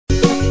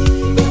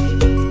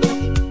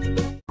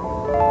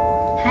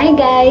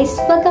Hi guys!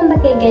 Welcome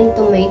back again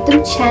to my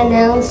YouTube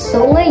channel.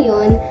 So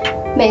ngayon,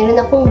 meron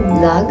akong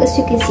vlog. As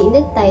you can see in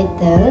the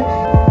title,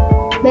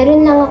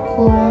 meron lang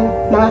akong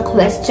mga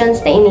questions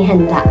na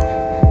inihanda.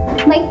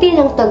 Maikli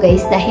lang to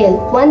guys dahil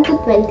 1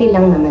 to 20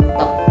 lang naman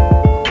to.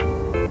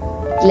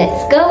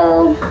 Let's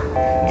go!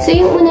 So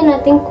yung una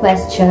nating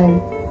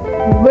question,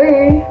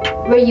 where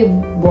were you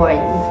born?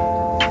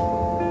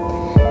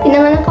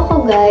 Pinanganak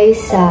ako guys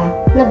sa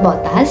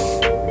Navotas,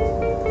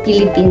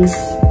 Philippines.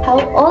 How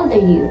old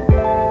are you?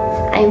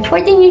 I'm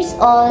 14 years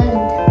old.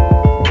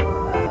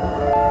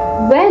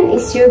 When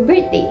is your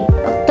birthday?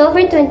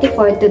 October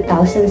 24,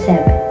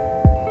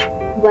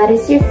 2007. What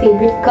is your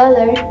favorite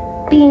color?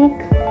 Pink.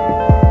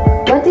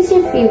 What is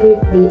your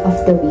favorite day of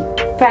the week?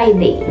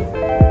 Friday.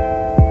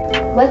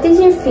 What is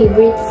your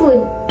favorite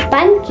food?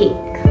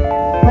 Pancake.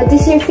 What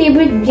is your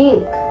favorite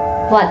drink?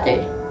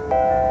 Water.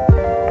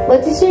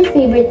 What is your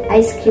favorite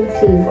ice cream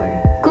flavor?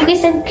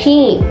 Cookies and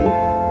cream.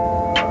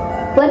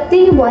 What do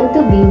you want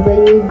to be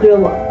when you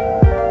grow up?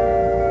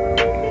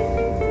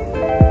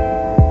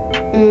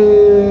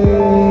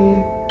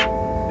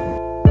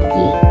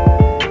 Okay.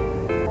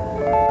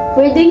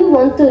 Where do you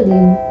want to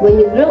live when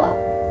you grow up?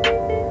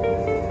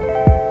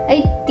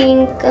 I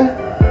think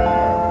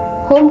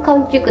home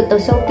country ko to,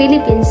 so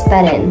Philippines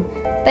pa rin.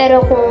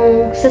 Pero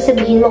kung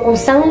sasabihin mo kung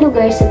saang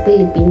lugar sa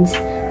Philippines,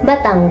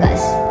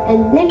 Batangas.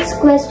 And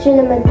next question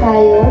naman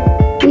tayo,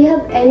 do you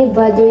have any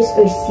brothers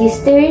or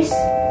sisters?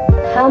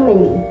 How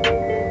many?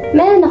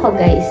 Meron ako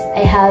guys.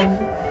 I have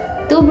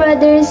 2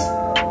 brothers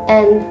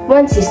and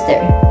 1 sister.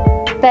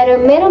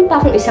 Pero meron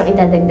pa akong isang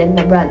idadagdag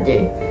na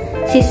brother.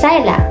 Si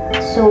Syla.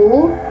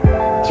 So,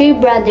 3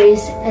 brothers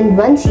and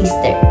 1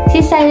 sister. Si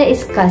Syla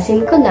is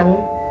cousin ko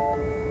lang.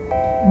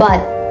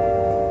 But,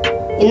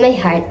 in my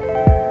heart,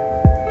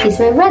 he's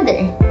my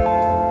brother.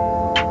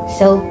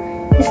 So,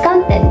 he's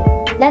counted.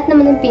 Lahat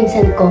naman ng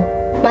pinsan ko,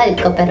 mahal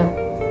ko pero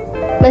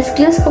mas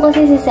close ko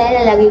kasi si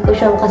Syla, lagi ko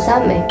siyang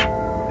kasama eh.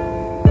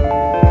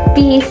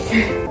 Peace.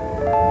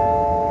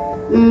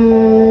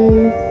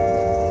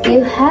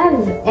 You have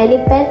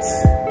any pets?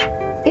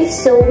 If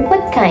so,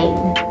 what kind?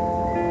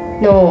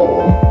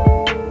 No,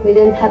 we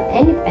don't have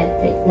any pet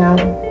right now.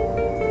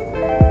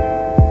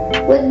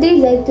 What do you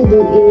like to do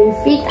in your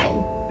free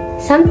time?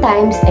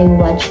 Sometimes I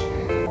watch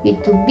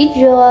YouTube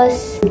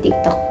videos,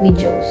 TikTok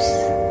videos,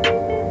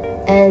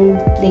 and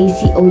play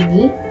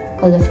COD,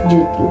 Call of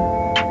Duty.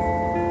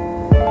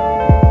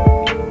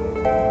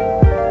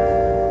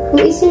 Who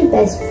is your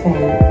best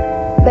friend?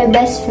 My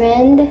best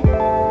friend,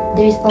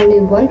 there's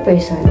only one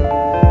person,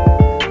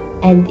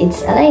 and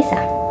it's Eliza.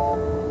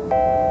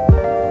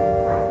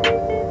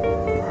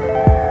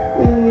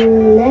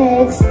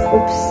 Next,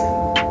 oops.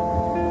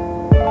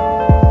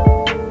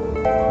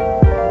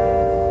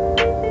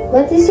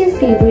 What is your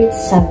favorite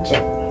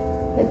subject?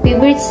 My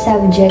favorite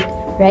subject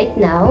right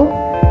now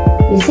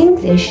is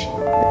English.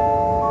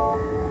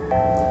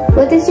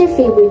 What is your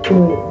favorite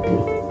movie?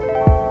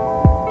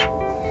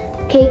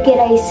 Cake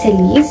Rice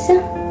Salis.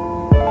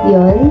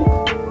 Yun.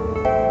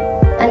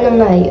 Ano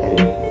nga yun?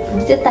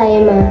 Dito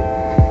tayo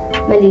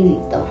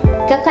malilito.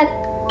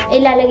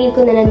 Ilalagay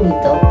ko na lang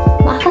dito.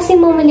 Baka kasi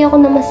mamali ako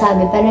na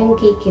masabi, pero yung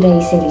cake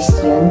rice list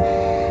yun.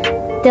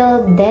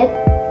 Till death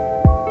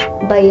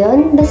ba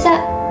yun?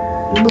 Basta,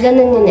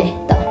 ganun yun eh.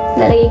 Ito.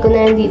 Lalagay ko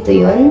na lang dito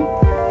yun.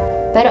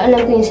 Pero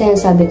alam ko yung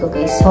sinasabi ko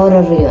guys.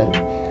 Horror yun.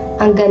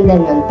 Ang ganda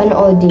nun.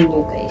 Panoodin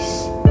nyo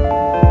guys.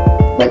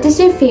 What is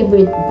your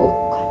favorite book?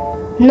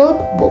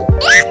 Notebook.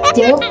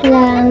 Joke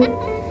lang.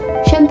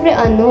 Siyempre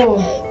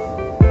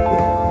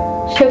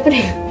Siyempre.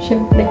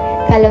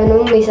 Kala mo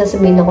naman may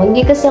sasabihin ako.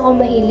 Hindi kasi ako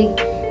mahilig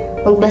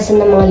magbasa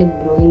ng mga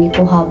libro. Hindi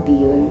ko hobby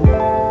yun.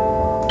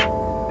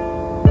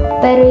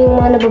 Pero yung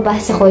mga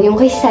nababasa ko, yung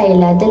kay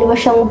Syla, dalawa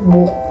siyang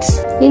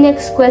books. Yung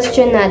next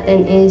question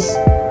natin is,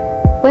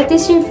 what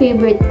is your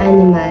favorite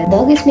animal?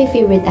 Dog is my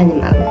favorite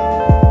animal.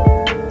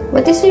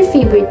 What is your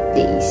favorite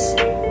place?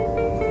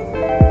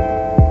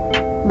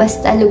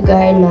 Basta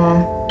lugar na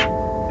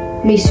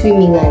may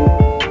swimmingan.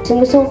 So,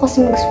 gusto ko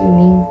kasi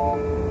mag-swimming.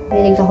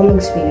 Mahilig ako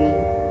mag-swimming.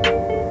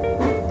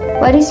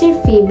 What is your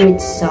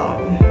favorite song?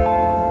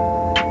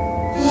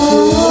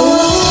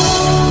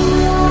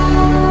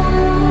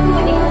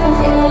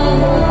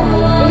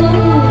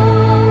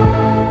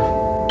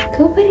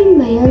 Ikaw pa rin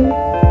ba yun?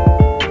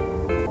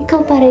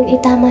 Ikaw pa rin,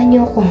 itama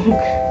niyo ako.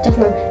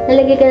 Tsaka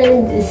nalagay ka na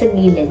lang sa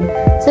gilid.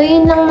 So,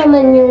 yun lang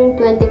naman yung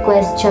 20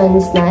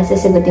 questions na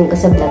sasagutin ko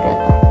sa vlog na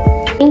to.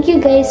 Thank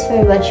you guys for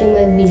watching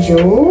my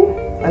video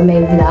or my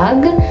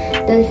vlog.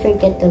 Don't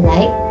forget to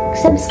like,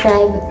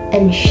 subscribe,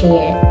 and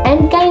share.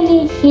 And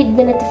kindly hit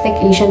the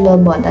notification bell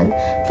button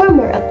for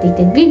more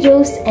updated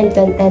videos and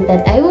content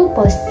that I will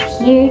post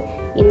here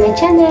in my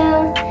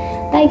channel.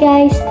 Bye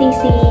guys, stay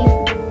safe.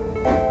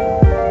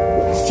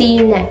 See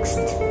you next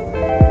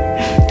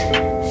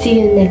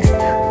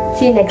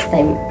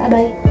time. Bye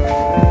bye.